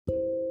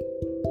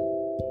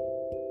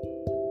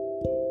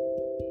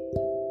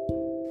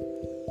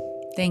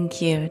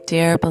Thank you,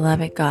 dear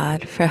beloved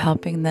God, for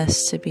helping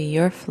this to be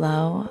your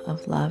flow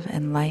of love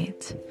and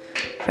light.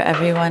 For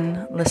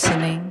everyone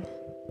listening,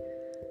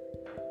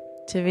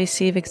 to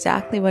receive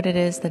exactly what it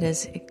is that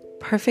is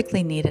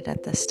perfectly needed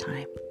at this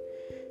time.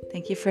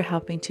 Thank you for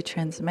helping to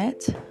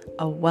transmit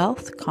a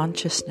wealth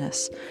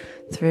consciousness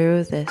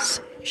through this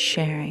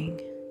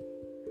sharing.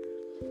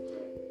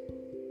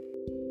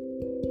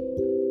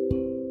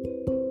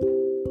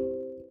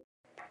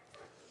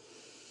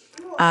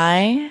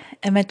 I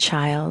am a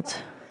child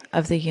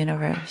of the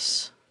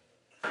universe.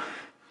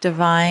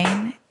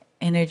 Divine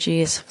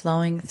energy is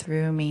flowing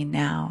through me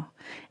now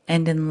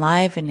and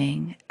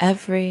enlivening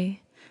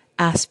every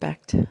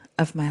aspect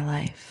of my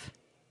life.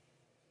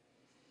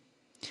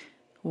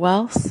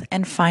 Wealth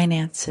and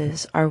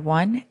finances are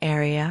one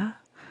area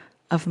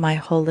of my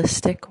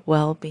holistic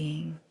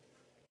well-being.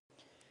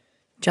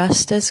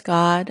 Just as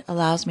God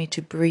allows me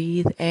to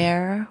breathe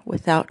air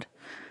without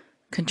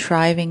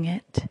contriving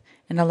it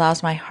and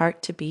allows my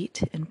heart to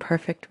beat in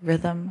perfect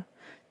rhythm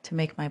to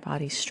make my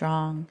body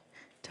strong,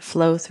 to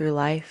flow through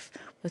life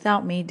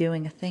without me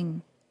doing a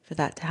thing for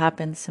that to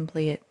happen,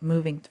 simply it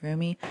moving through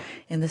me.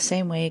 In the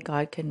same way,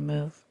 God can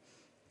move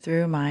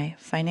through my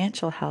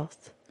financial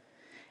health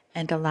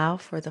and allow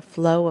for the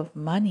flow of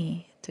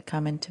money to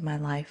come into my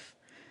life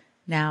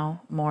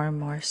now more and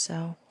more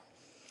so.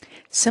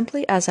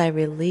 Simply as I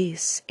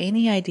release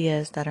any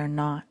ideas that are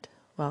not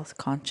wealth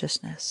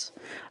consciousness,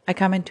 I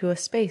come into a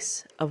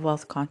space of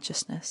wealth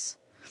consciousness.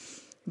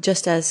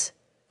 Just as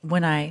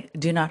when I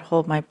do not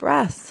hold my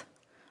breath,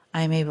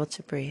 I am able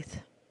to breathe.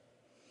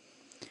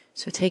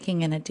 So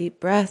taking in a deep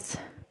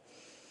breath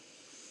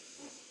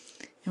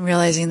and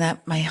realizing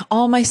that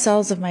all my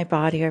cells of my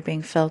body are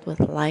being filled with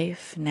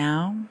life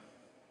now.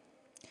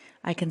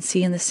 I can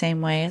see in the same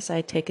way as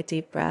I take a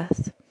deep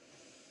breath.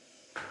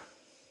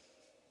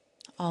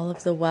 All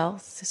of the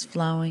wealth is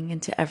flowing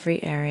into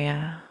every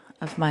area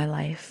of my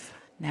life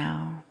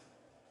now,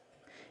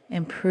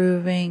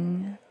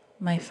 improving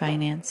my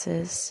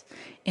finances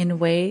in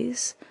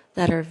ways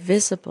that are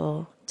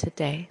visible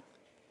today,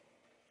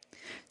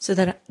 so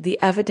that the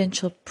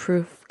evidential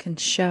proof can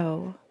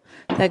show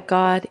that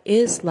God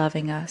is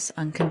loving us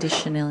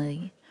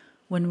unconditionally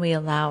when we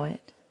allow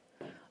it,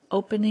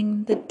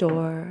 opening the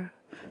door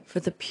for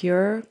the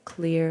pure,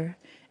 clear,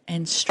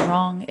 and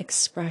strong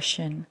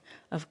expression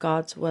of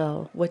God's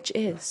will, which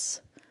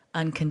is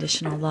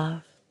unconditional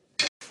love.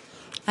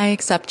 I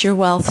accept your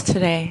wealth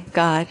today,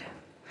 God.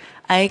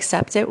 I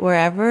accept it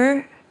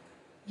wherever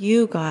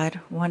you, God,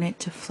 want it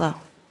to flow.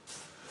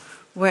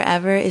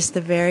 Wherever is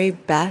the very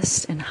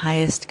best and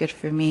highest good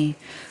for me,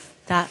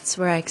 that's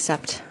where I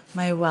accept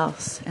my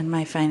wealth and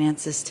my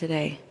finances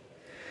today.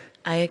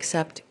 I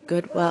accept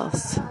good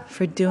wealth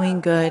for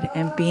doing good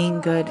and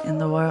being good in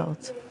the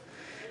world.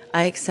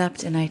 I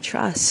accept and I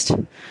trust.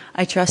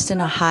 I trust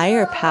in a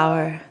higher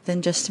power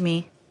than just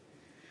me.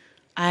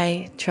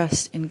 I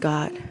trust in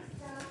God.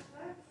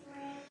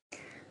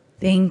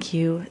 Thank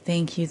you,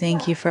 thank you,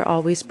 thank you for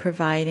always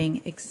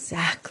providing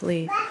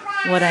exactly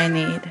what I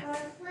need.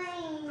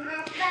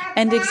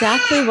 And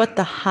exactly what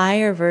the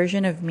higher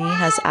version of me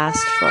has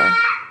asked for.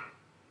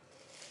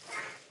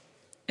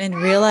 And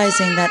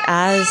realizing that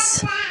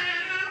as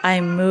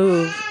I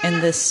move in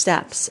the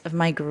steps of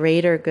my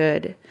greater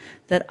good,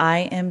 that I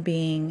am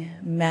being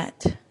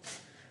met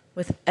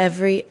with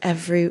every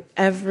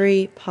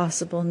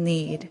possible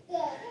need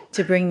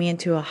to bring me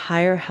into a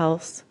higher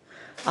health,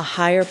 a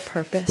higher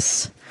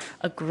purpose,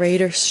 a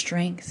greater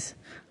strength,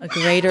 a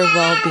greater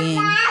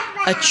well-being,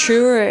 a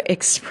truer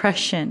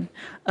expression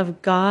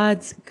of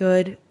God's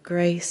good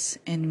grace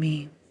in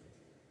me.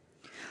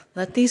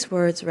 Let these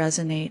words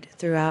resonate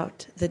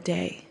throughout the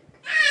day.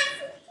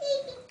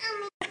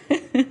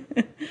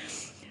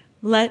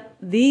 Let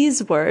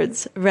these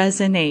words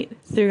resonate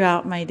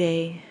throughout my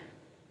day.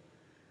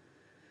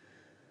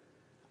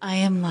 I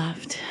am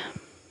loved.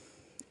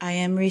 I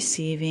am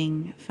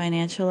receiving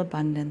financial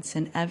abundance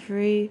in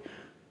every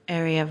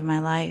area of my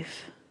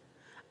life.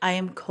 I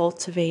am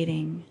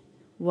cultivating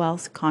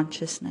wealth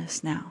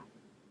consciousness now.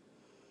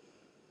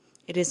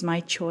 It is my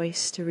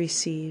choice to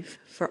receive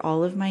for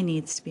all of my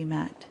needs to be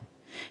met.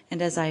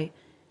 And as I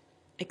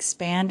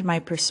expand my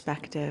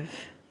perspective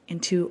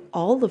into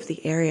all of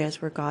the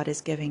areas where God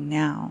is giving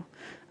now,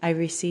 I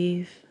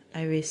receive,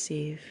 I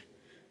receive,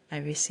 I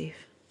receive.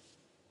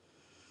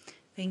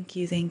 Thank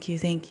you, thank you,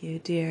 thank you,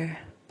 dear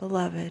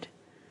beloved,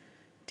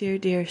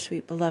 dear,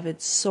 sweet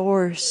beloved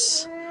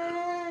source,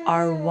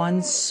 our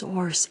one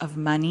source of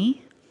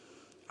money,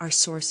 our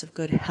source of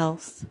good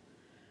health,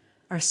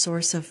 our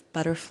source of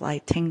butterfly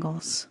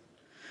tingles,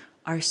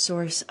 our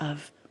source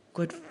of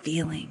good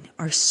feeling,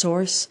 our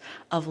source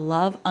of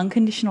love,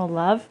 unconditional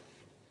love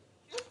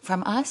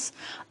from us,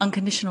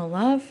 unconditional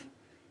love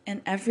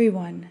and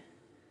everyone,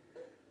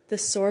 the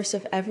source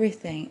of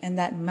everything, and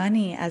that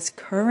money as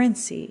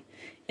currency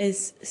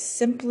is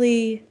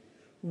simply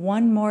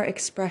one more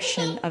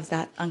expression of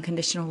that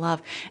unconditional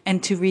love.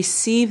 And to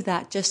receive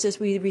that just as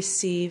we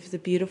receive the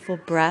beautiful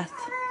breath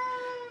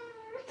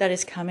that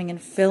is coming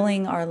and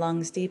filling our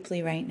lungs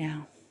deeply right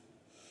now.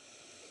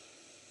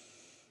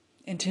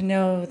 and to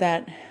know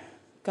that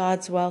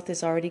God's wealth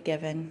is already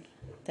given,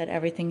 that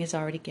everything is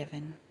already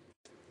given.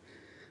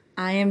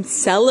 I am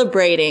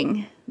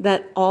celebrating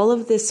that all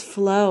of this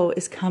flow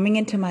is coming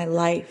into my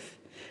life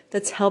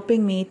that's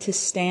helping me to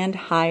stand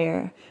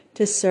higher,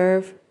 to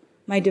serve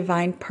my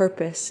divine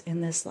purpose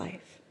in this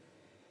life.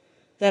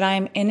 That I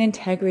am in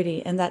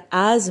integrity, and that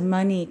as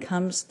money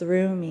comes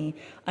through me,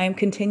 I am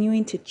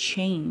continuing to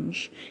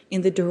change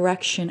in the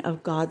direction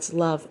of God's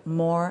love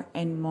more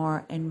and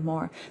more and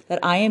more. That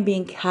I am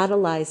being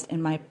catalyzed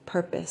in my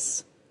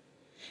purpose.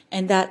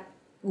 And that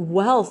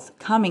wealth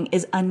coming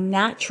is a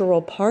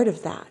natural part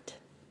of that.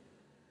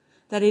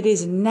 That it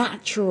is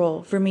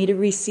natural for me to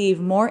receive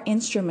more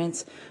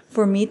instruments,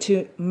 for me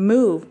to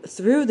move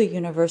through the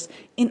universe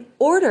in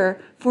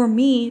order for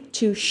me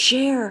to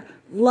share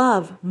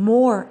love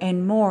more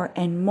and more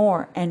and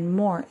more and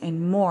more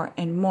and more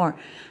and more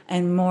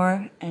and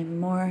more and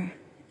more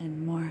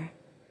and more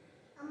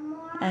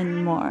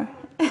and more.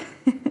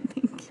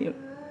 Thank you.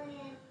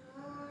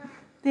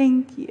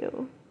 Thank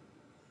you.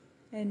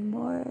 And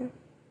more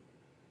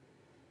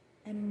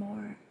and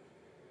more.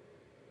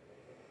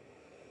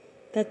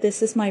 That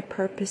this is my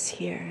purpose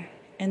here,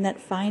 and that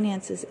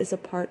finances is a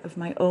part of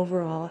my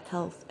overall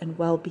health and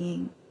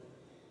well-being.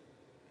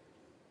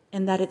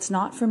 And that it's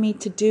not for me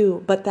to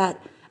do, but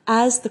that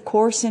as the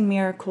Course in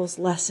Miracles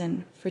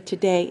lesson for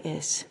today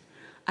is,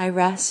 I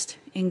rest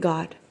in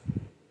God.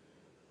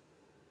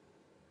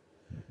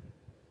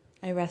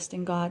 I rest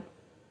in God.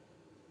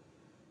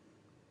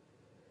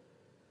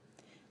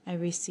 I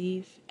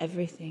receive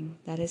everything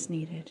that is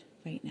needed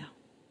right now.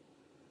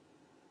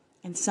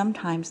 And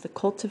sometimes the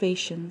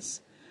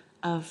cultivations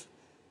of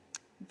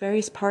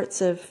various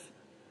parts of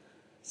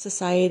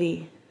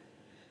society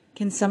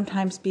can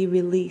sometimes be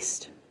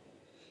released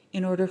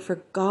in order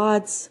for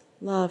God's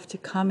love to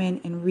come in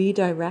and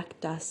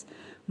redirect us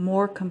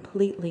more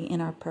completely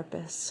in our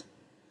purpose.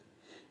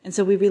 And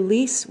so we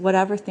release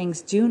whatever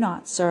things do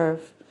not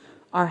serve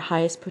our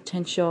highest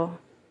potential.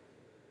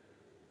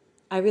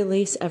 I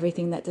release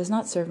everything that does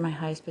not serve my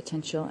highest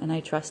potential, and I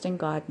trust in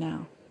God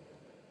now.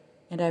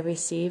 And I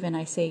receive and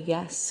I say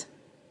yes.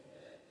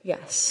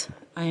 Yes,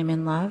 I am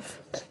in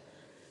love.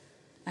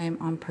 I am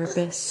on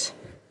purpose.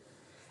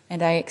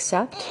 And I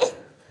accept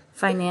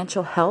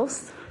financial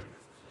health,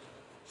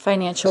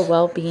 financial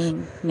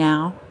well-being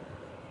now,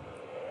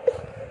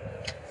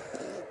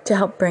 to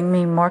help bring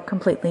me more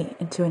completely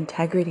into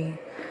integrity,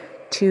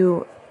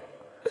 to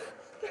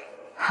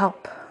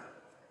help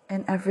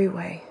in every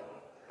way.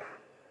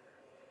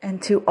 And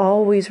to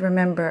always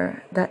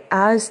remember that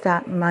as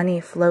that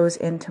money flows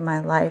into my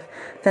life,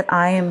 that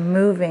I am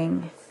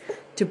moving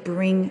to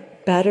bring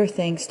better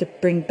things, to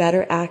bring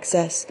better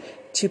access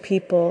to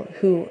people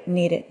who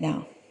need it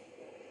now.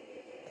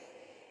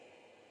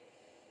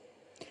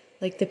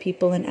 Like the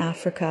people in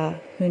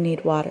Africa who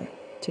need water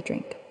to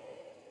drink.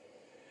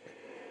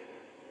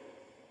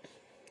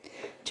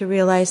 To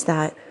realize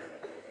that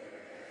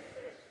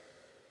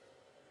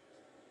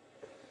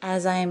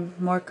as I am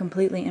more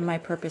completely in my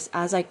purpose,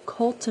 as I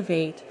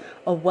cultivate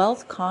a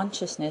wealth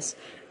consciousness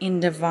in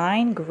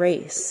divine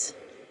grace,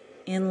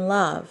 in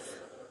love,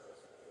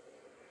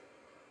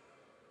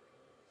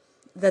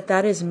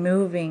 that is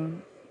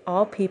moving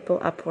all people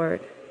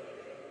upward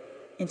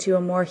into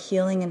a more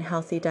healing and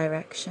healthy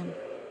direction.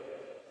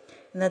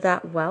 And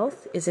that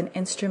wealth is an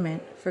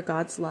instrument for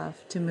God's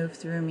love to move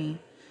through me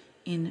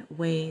in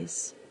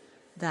ways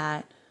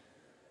that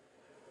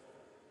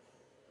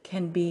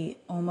can be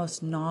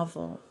almost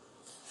novel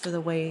for the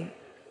way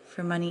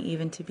for money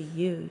even to be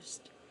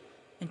used.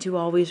 And to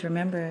always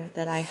remember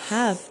that I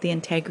have the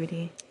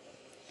integrity,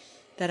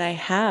 that I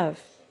have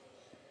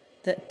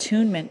the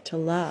attunement to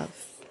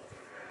love,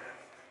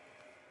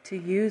 to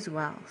use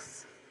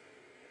wealth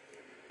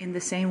in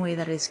the same way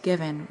that it is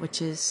given,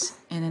 which is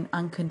in an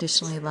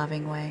unconditionally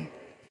loving way.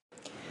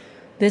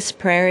 This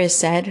prayer is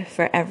said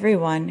for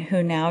everyone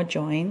who now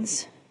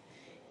joins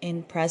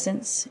in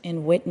presence,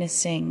 in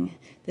witnessing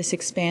this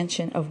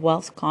expansion of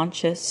wealth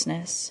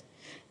consciousness,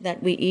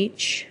 that we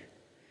each,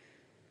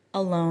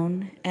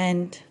 alone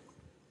and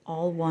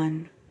all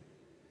one,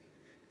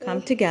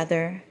 come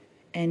together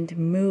and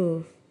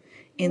move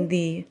in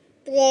the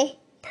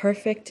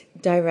perfect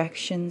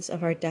directions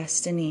of our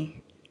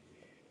destiny,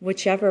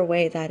 whichever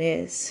way that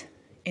is,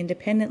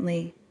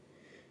 independently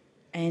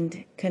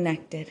and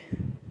connected.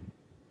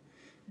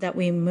 That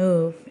we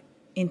move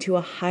into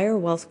a higher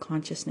wealth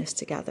consciousness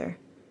together.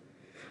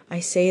 I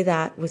say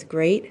that with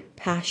great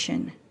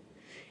passion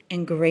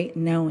and great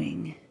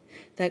knowing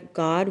that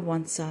God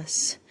wants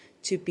us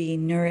to be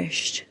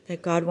nourished,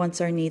 that God wants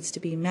our needs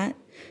to be met,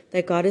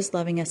 that God is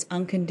loving us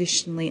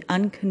unconditionally.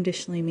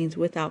 Unconditionally means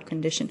without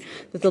condition,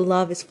 that the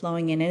love is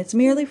flowing in, and it's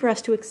merely for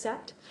us to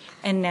accept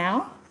and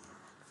now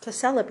to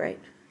celebrate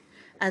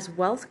as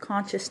wealth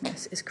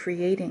consciousness is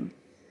creating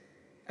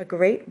a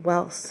great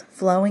wealth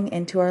flowing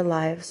into our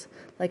lives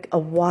like a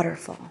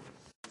waterfall.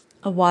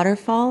 A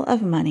waterfall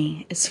of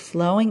money is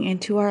flowing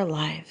into our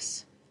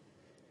lives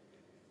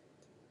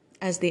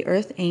as the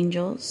earth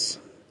angels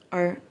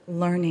are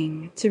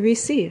learning to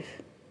receive.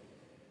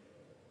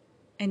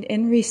 And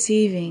in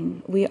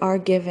receiving, we are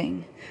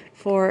giving.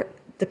 For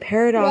the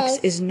paradox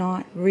is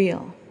not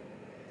real.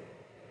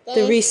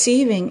 The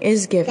receiving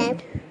is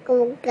giving.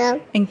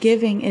 And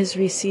giving is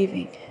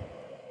receiving.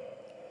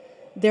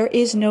 There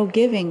is no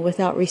giving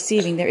without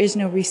receiving. There is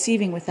no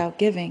receiving without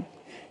giving.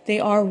 They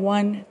are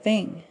one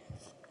thing.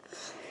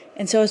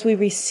 And so as we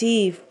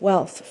receive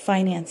wealth,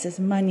 finances,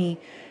 money,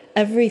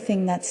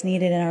 everything that's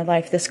needed in our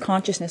life, this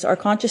consciousness, our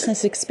consciousness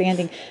is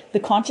expanding. The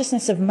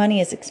consciousness of money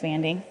is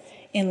expanding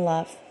in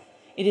love.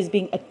 It is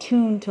being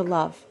attuned to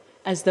love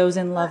as those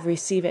in love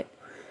receive it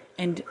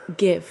and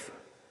give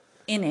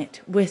in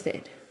it, with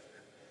it.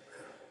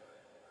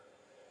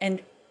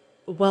 And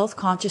wealth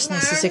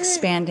consciousness is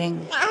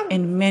expanding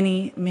in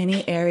many,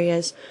 many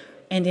areas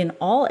and in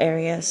all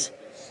areas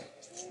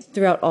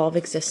throughout all of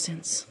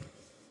existence.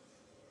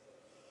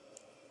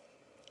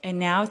 And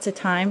now it's a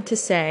time to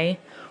say,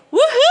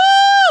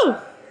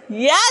 woohoo!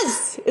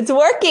 Yes, it's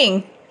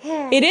working.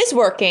 It is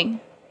working.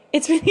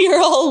 It's been here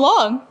all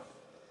along.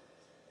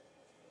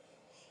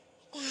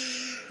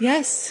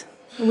 Yes,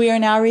 we are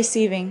now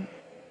receiving.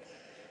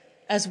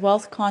 As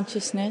wealth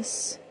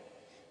consciousness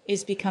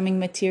is becoming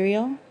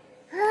material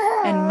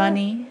and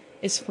money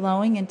is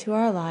flowing into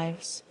our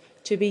lives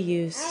to be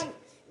used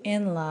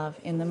in love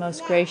in the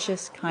most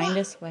gracious,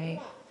 kindest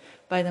way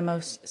by the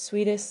most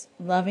sweetest,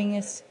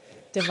 lovingest,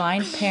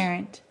 divine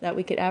parent that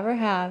we could ever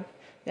have,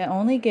 that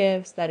only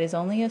gives, that is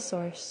only a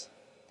source,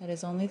 that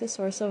is only the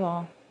source of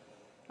all,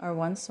 our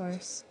one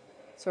source,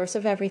 source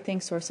of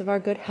everything, source of our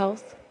good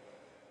health,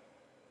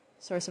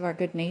 source of our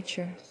good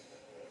nature,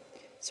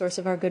 source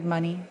of our good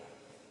money,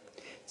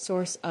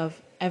 source of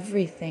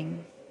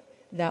everything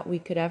that we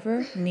could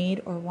ever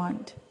need or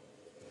want,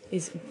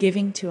 is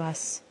giving to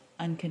us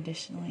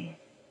unconditionally.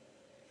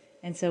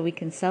 And so we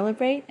can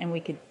celebrate and we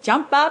can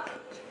jump up.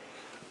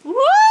 Woo!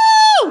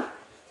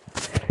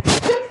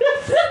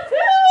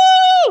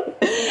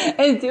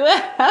 And do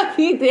a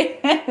happy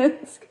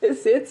dance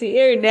because it's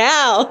here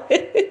now.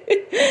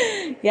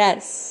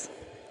 Yes,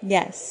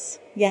 yes,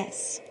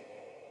 yes.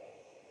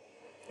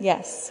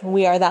 Yes,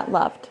 we are that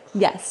loved.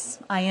 Yes,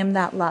 I am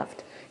that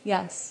loved.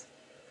 Yes,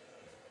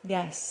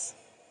 yes,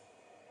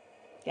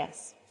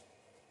 yes.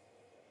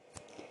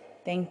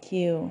 Thank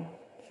you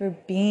for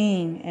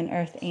being an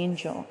earth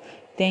angel.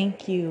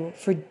 Thank you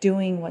for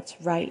doing what's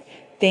right.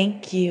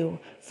 Thank you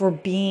for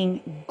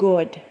being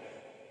good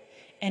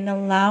and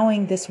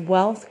allowing this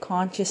wealth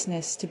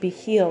consciousness to be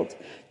healed,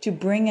 to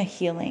bring a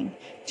healing,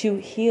 to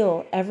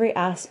heal every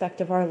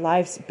aspect of our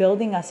lives,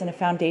 building us in a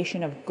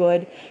foundation of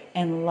good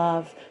and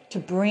love, to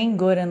bring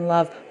good and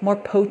love more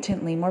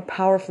potently, more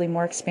powerfully,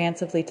 more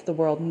expansively to the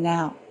world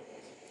now,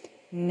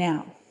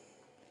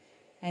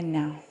 and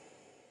now.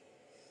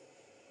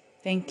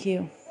 Thank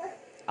you.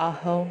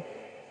 Aho.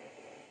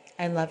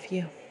 I love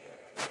you.